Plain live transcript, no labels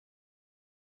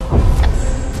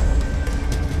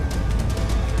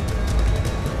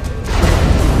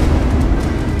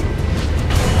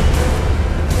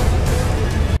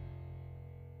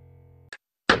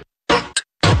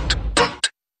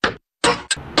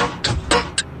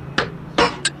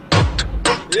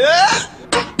Yeah.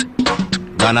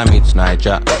 Ghana meets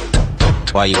Niger.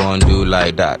 Why you wanna do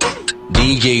like that?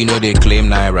 DJ, you know they claim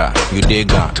Naira. You dig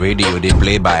gun, radio, they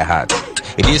play by heart.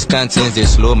 It is cantines, they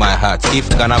slow my heart. If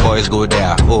Ghana boys go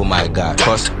there, oh my god.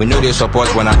 Cause we know they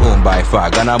support when I own by far.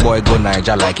 Ghana boy go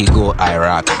Niger like he go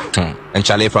Iraq. And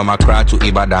Charlie from Accra to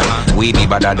Ibadan, we be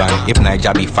better than. If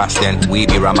Niger be fast, then we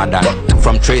be Ramadan.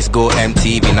 From Trace go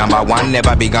MTV, #1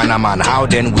 never be Ghana man. How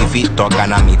then we fit talk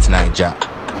Ghana meets Niger?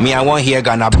 Me, I want hear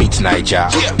Ghana beat Niger.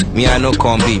 Yeah. Me, I no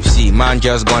come beef. See, man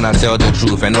just gonna tell the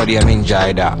truth and know they mean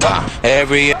Jida.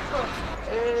 Every Hey,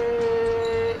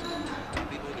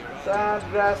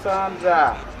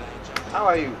 Sandra, how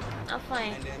are you? I'm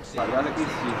fine. Oh, you're looking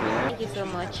sweet, eh? Thank you so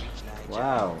much.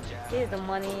 Wow. This is the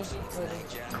money.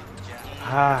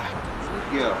 Ah, sweet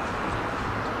girl.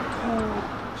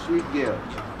 Sweet girl.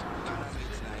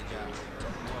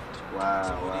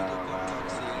 Wow.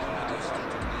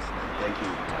 Thank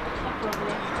you. No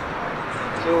problem.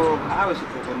 So, how is it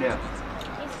over there?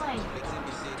 It's fine.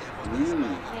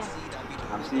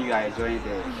 Yeah. I'm seeing you are enjoying the.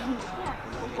 Yeah.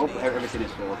 Hope everything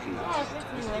is okay. Yeah,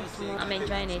 everything went smooth. I'm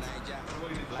enjoying it.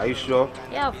 Are you sure?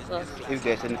 Yeah, of course. If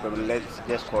there's any problem,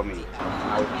 just call me.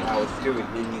 I'll deal with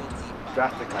him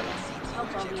drastically. No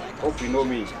problem. Hope you know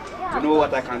me. Yeah, You know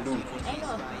what I can do. I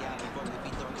know.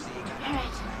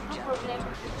 Alright, no problem.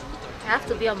 I have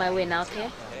to be on my way now, okay?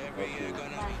 Okay.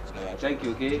 Thank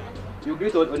you, okay? You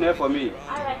greet One for me.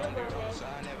 Alright, no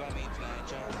problem.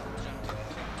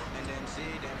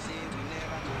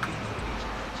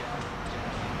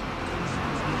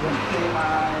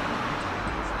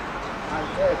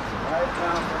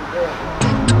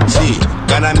 see,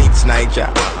 Ghana meets Niger.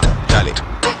 Charlie,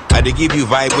 I dey give you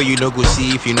vibe where you no go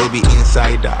see if you no be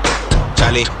insider.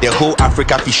 Charlie, the whole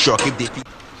Africa be shocked if they.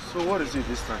 So what is it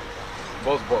this time?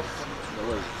 Boss.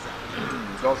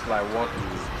 Just like what we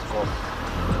discussed on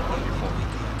the phone.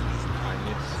 I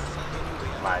need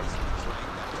like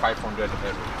 500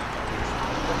 euros.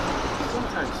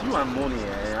 Sometimes you and money,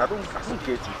 I don't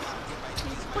get it.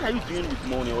 What are you doing with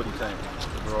money all the time?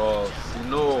 Bros, you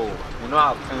know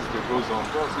how things they goes on.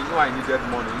 Bros, you know I needed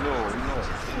money, you know.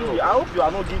 See, I hope you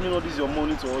are not giving all this your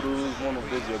money to all those one of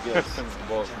those your girls.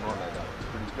 Boss, not like that.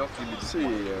 Please, just give me this See,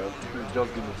 money. Please,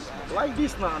 just give me this money. like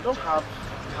this now, I don't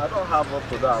have up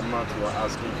to that amount you are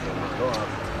asking for. I don't have.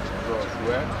 Bros,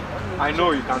 well, I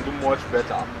know you can do much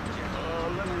better.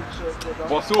 Let me check what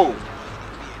But so,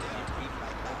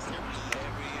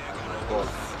 boss, I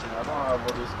don't have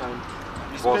all this kind.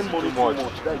 You Boss, spend money too too much.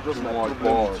 much. That is just Too my much, problem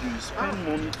boss. with you. You spend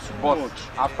money too boss, much.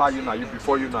 after you, now you,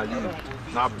 before you, now you.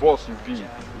 Now boss you be.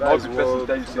 Not the person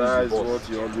that you say that is is the boss. what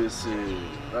you always say.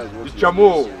 That is what It's you Chamo.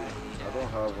 always say. I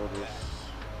don't have all this.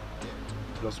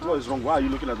 Just what is wrong? Why are you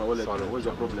looking at my wallet? Sorry, What is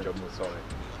your problem? Chamo, sorry.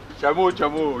 Chamo,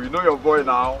 you know your boy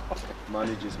now.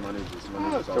 Manages. I'll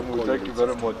Chamo, call thank you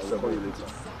very much, I'll call you Chamo. later.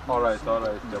 Alright,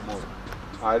 Chamo.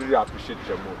 I really appreciate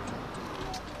Chamo.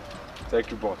 Thank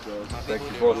you, boss. Thank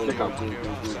you, boss. Take am. Thank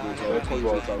you,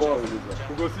 boss. Boss,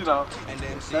 we go see now.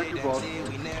 Thank you, boss.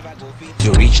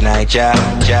 To reach Niger,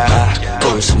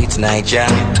 oh sweet Niger,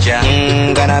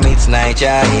 Ghana meets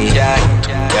Niger,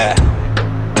 yeah.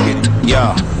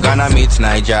 Yo, Ghana meets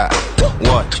Niger.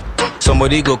 Watch,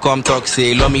 somebody go come talk,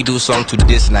 say, let me do song to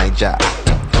this Niger.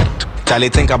 Charlie,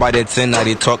 think about the thing that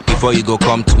they talk before you go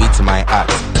come tweet my art.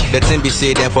 The thing be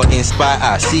say them for inspire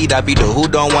us. See that video, who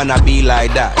don't wanna be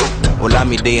like that?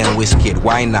 Olamide and Wizkid,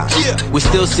 why not? We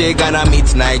still say Ghana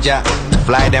meets Niger.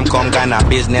 Fly them come Ghana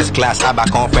business class, Abba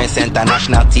Conference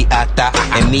International Theater.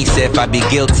 And me self I be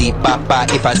guilty, papa.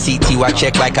 If I see Tiwa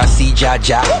check like I see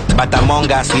Jaja. But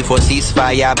among us we for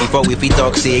ceasefire before we fit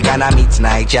talk say Ghana meets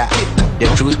Niger. The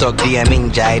truth talk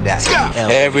DMing Jida.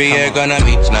 Every year Ghana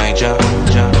meets Niger.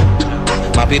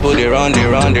 My people they run,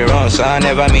 so I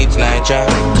never meet Niger.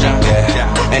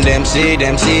 Yeah. And them say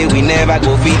we never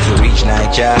go fit to reach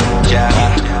Niger.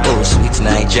 Oh sweet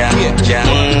Niger,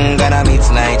 Ghana meet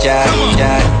Niger.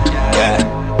 Yeah.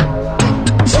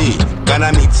 See,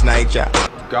 Ghana meet Niger.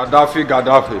 Gaddafi.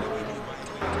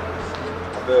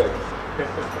 Abeg.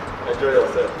 Enjoy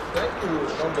yourself. Thank you.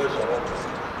 Don't be sure.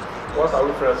 What are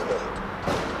we friends for?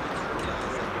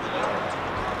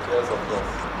 Yes, of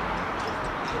course.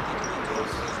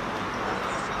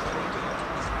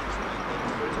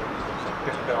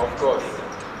 Of course.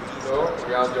 No,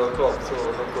 we are your talk, so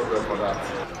no problem for that.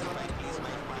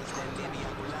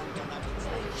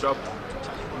 Sharp.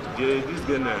 This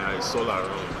girl I saw her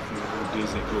around a few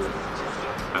days ago.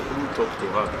 I couldn't talk to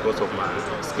her because of my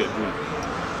schedule.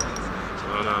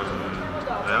 And I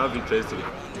have interest in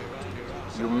her.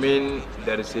 You mean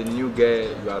there is a new girl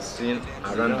you are seeing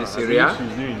around this area?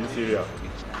 She's new in this area.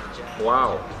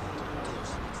 Wow.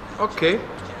 Okay.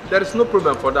 there is no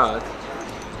problem for that.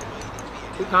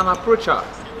 We can approach her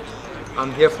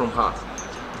and hear from her.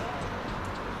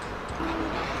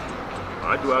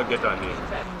 How do I get her name?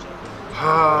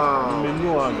 How? You may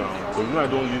know her now, but you know I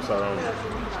don't live around.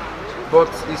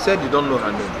 But you said you don't know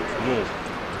her name. No.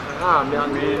 Ah, me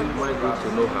and me might go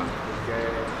to know her.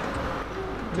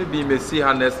 Maybe you may see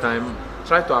her next time.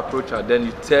 Try to approach her, then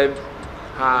you tell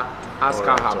her, ask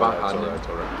her about her name.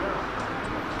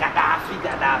 Gaddafi.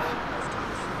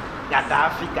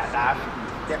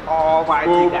 The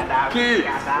almighty Gaddafi.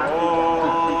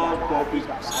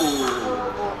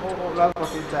 That's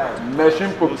fucking time.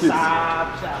 Machine Pokis.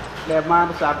 The man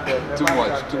sharp them. Too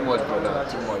much, brother.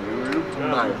 Too much. You look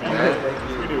nice, man.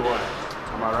 Really what?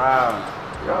 I'm around.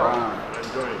 I'm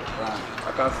enjoying.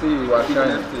 I can see you are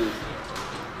shining.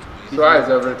 So how is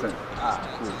everything?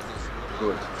 Cool.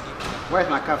 Good. Where's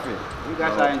my cafe? You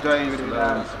guys are enjoying it.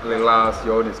 Relax,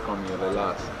 your own is coming,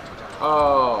 relax.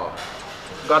 Oh,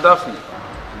 Gaddafi,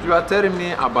 you are telling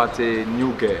me about a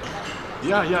new girl.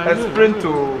 Yeah, I Explain know.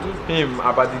 to him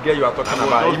about the girl you are talking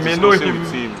about. He may know him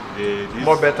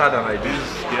more better than I do.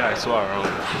 This girl I saw around.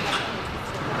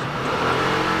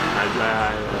 I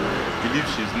believe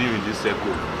she's new in this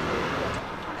circle.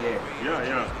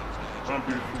 Yeah. One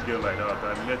beautiful girl like that. I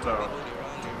met her a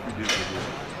few days ago.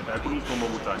 But I couldn't come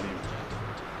up with her name.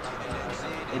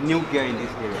 A new girl in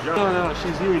this area. Yeah,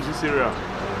 she's new in this area.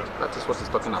 That is what he's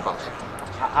talking about.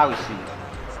 How is she?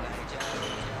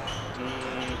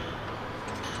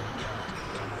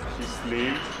 She's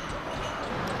slim.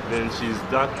 Then she's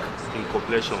dark in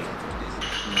complexion.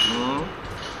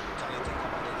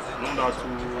 Not that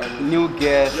too. New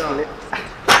girl. Yeah.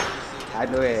 I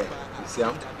know her. You see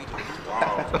him?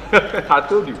 Wow. I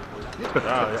told you. Yeah.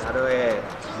 I know her.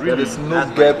 There is no That's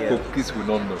my girl girl. Pokis will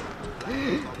not know.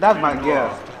 That's my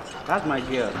girl. That's my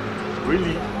girl.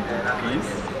 Really? Please?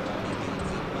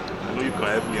 I know you can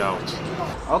help me out.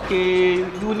 Okay,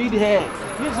 you need her.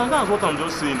 Yeah, sometimes what I'm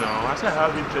just saying now, I say I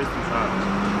have interest in her.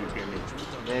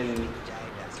 Then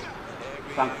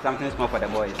something small for the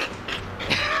boys.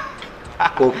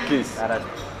 Pokis.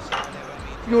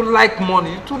 You like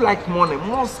money, you too like money.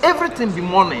 Must everything be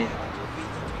money?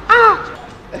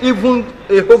 Even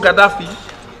a whole Gaddafi,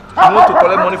 you want to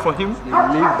collect money from him? You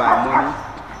live by money.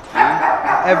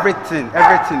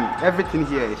 Everything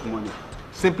here is money.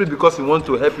 Simply because you want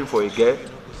to help him for a girl?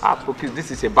 Pokis,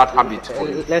 this is a bad habit for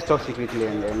you. Let's talk secretly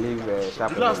and leave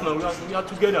sharp. Relax now, we are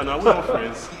together now, we're not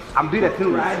friends. I'm doing the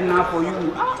thing right now for you.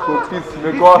 Pokis,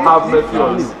 may God have mercy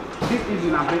on you. This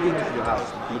evening I'm bringing her to your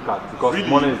house. Look at, because Really?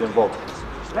 money is involved.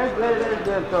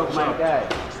 Let's talk, my guy.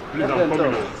 Please, I'm coming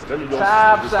home. Let me just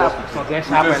Sharp. discuss with you. Forget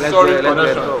sharp and let's Sorry go. Let's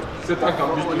connection. talk. Satan can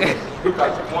beat you. Look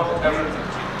at you, want everything.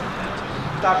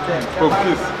 Stop them.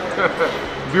 Pokis,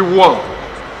 be one.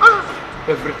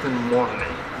 Everything money.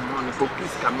 Money.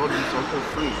 Pokis cannot do something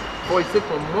free. For the sake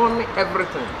of money,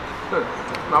 everything.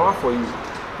 Now what for you?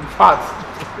 In fact,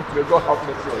 may God have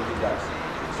mercy on you guys.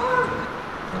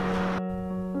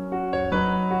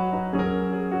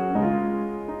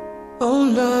 Oh,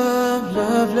 love,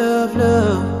 love, love,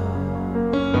 love.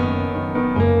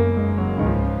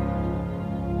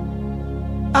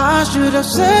 I should have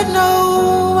said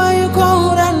no when you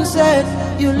called and said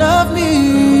you love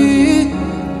me.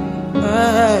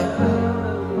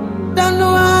 Don't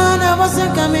know I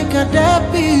wasn't coming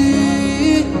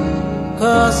happy.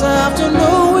 Cause after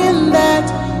knowing that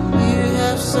you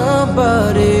have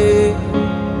somebody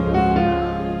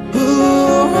who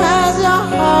has your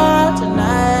heart and I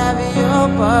have your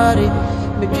body.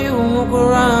 Make you walk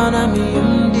around and me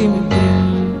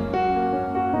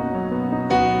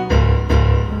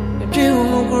Make you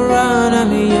walk around and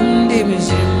me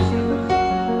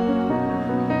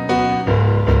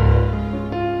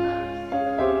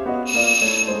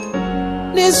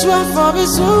This one for me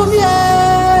soon,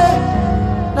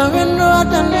 yeah. Now we know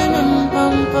that name and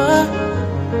pampa.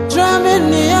 Drumming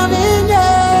me, I mean,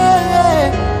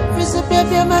 yeah. Fizz a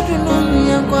baby, I'm at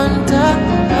Quanta.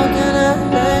 How can I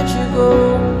let you go?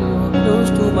 You're close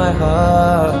to my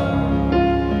heart.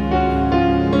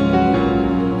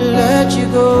 Let you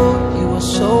go, you were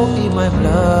so in my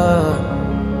blood.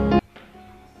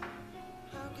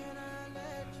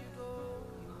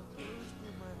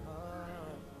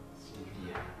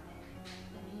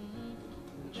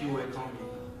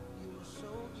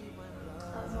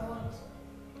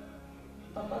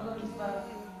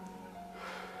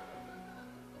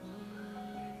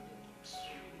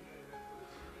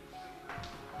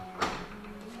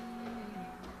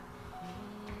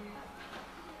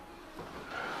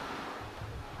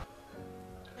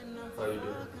 How are you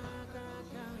doing?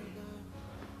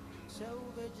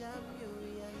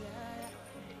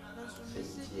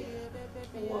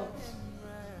 What?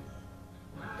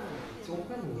 So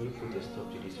when will you put a stop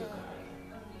to this, your guy?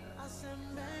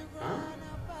 Huh?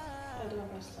 I don't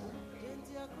understand.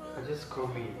 I just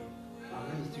come in. I'm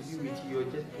nice to be with you.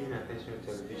 You're just paying attention to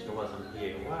television whilst I'm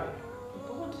here. Why?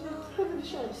 But what the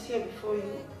television is here before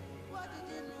you?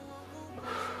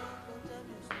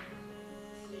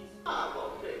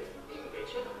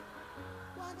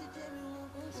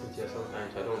 Cynthia,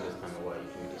 sometimes I don't understand why you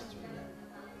do this to me.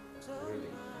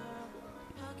 Really.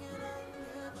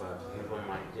 But never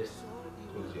mind, just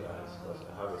close your eyes because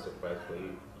I have a surprise for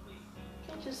you.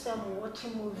 Can't you say I'm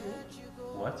watching movie?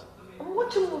 What? I'm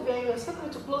watching movie and you expect me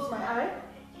to close my eye?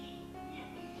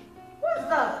 What is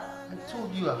that? I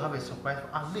told you I have a surprise.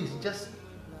 At least just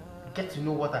get to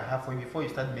know what I have for you before you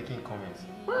start making comments.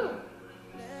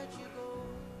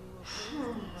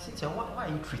 Cynthia, why are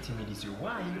you treating me this way?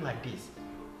 Why are you like this?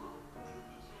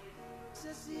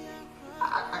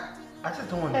 I just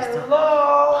don't understand.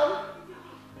 Hello?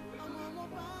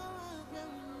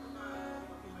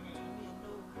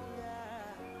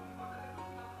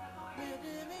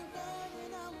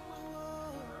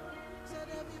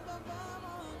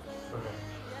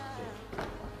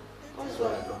 That's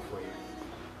what I got for you.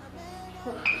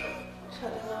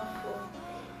 China phone.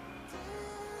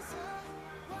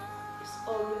 It's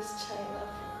always China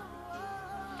phone.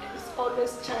 It's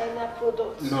always China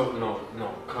products. No,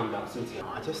 calm down, Cynthia.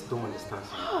 I just don't understand.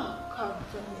 Calm down.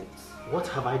 What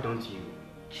have I done to you?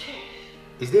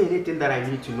 Is there anything that I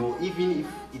need to know? Even if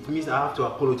it means I have to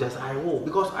apologize, I will.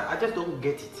 Because I just don't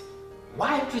get it.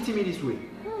 Why are you treating me this way?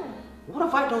 What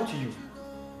have I done to you?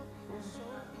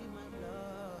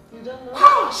 You don't know?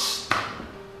 Hush!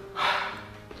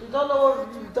 You don't know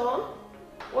what you've done?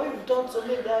 What you've done to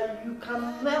me that you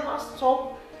can never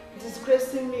stop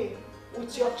disgracing me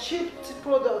with your cheap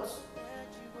products.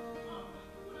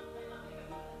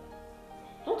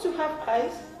 Don't you have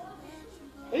eyes?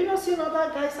 Are you not seeing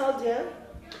other guys out there?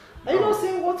 Are you not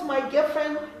seeing what my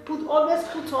girlfriend always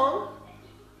put on?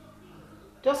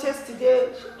 Just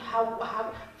yesterday,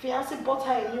 her fiancé bought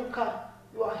her a new car.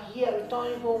 You are here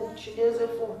returning home with Chinese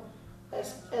phone,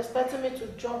 expecting me to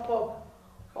jump up.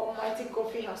 Almighty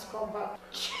Coffee has come back.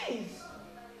 Jeez!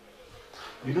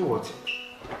 You know what?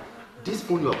 This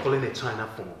phone you are calling a China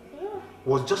phone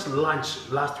was just launched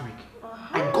last week.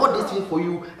 I got this thing for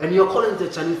you and you're calling it a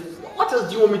Chinese phone. What else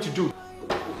do you want me to do?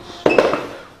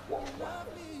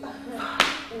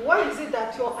 Why is it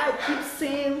that your eye keeps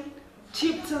seeing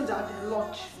cheap things at the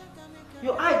launch?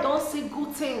 Your eye don't see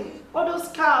good things. All those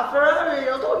cars, Ferrari,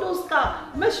 all those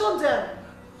cars, mention them.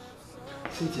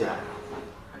 Cynthia,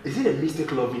 is it a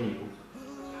mistake loving you?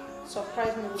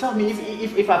 Surprise me. Tell me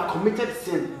if I've committed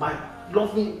sin by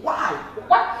loving, why?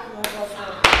 What?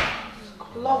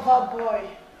 Lover boy.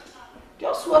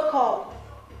 Just wake up.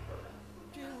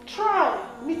 Try.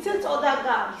 Imitate other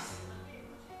guys.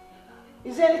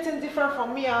 Is there anything different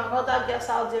from me and other girls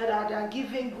out there that are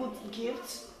giving good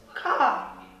gifts?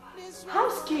 Car.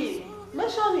 House key.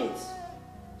 Mention it.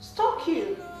 Stock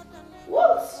you.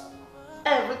 What?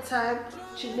 Every time,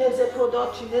 Chinese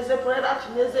product, Chinese product,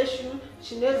 Chinese shoe,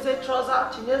 Chinese trouser,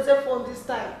 Chinese phone this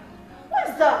time. What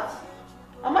is that?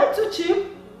 Am I too cheap?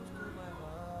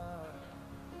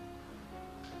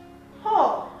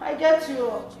 Oh, I get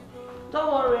you.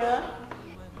 Don't worry.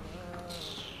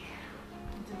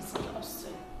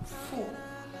 Disgusting. Fool.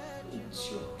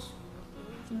 Idiot.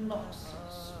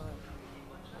 Nonsense.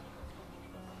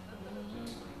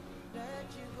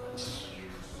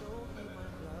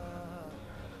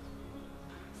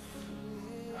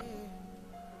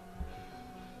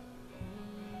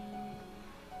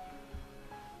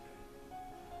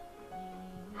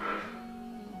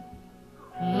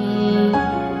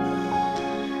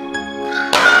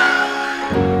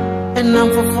 And I'm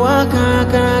for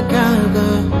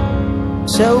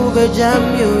so be jam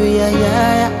you ya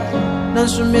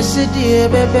nanso mesidi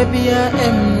baby ya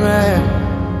emra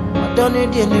don't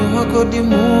need any hoko di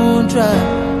muntra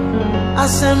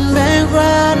asembe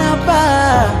grana pa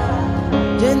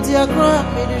genti akra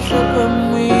me di shoko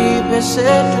mi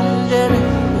besetum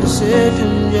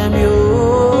jam yo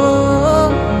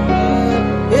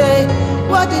hey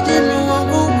what did you know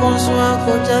go konso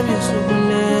ko jam you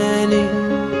subuneni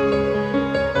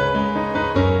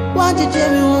what did you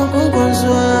know go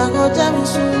konso ko jam you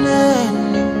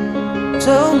subuneni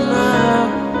so now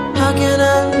how can I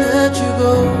let you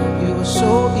go? You were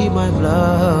so in my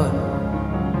blood.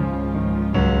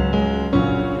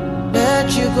 Let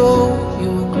you go, you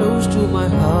were close to my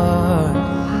heart.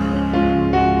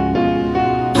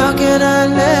 How can I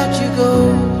let you go?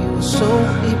 You were so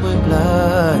in my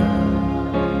blood.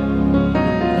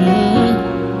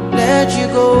 Let you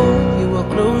go,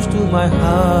 close to my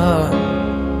heart.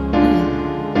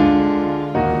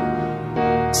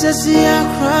 Sissy, I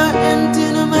cry empty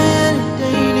in my head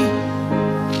daily.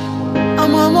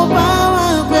 I'm on my power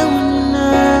when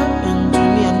and to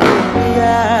me and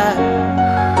yeah.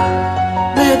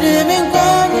 Baby, me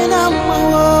going on my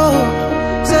wall.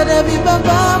 Said I be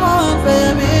Baba,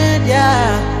 baby,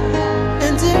 yeah.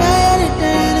 And to my head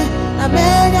daily, I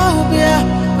made out here,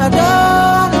 my daughter.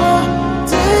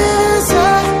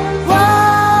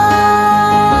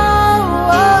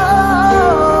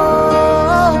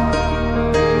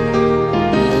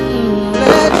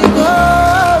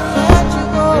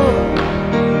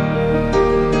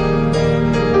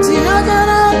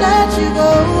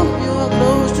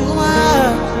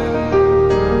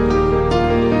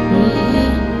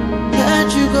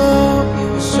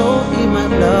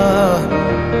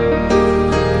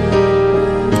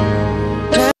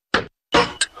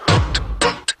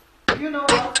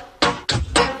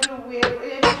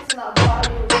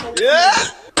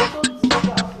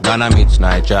 Ghana meets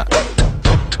Niger.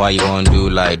 Why you wanna do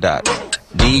like that?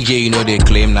 DJ, you know they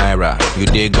claim Naira. You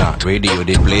dig gun, radio,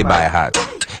 they play by heart.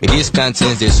 In these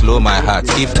cantines, they slow my heart.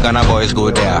 If Ghana boys go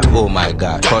there, oh my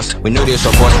God. Cause we know they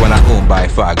support when I own by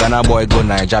far. Ghana boy go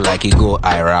Niger like he go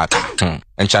Iraq.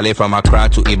 And Charlie from Accra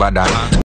to Ibadan.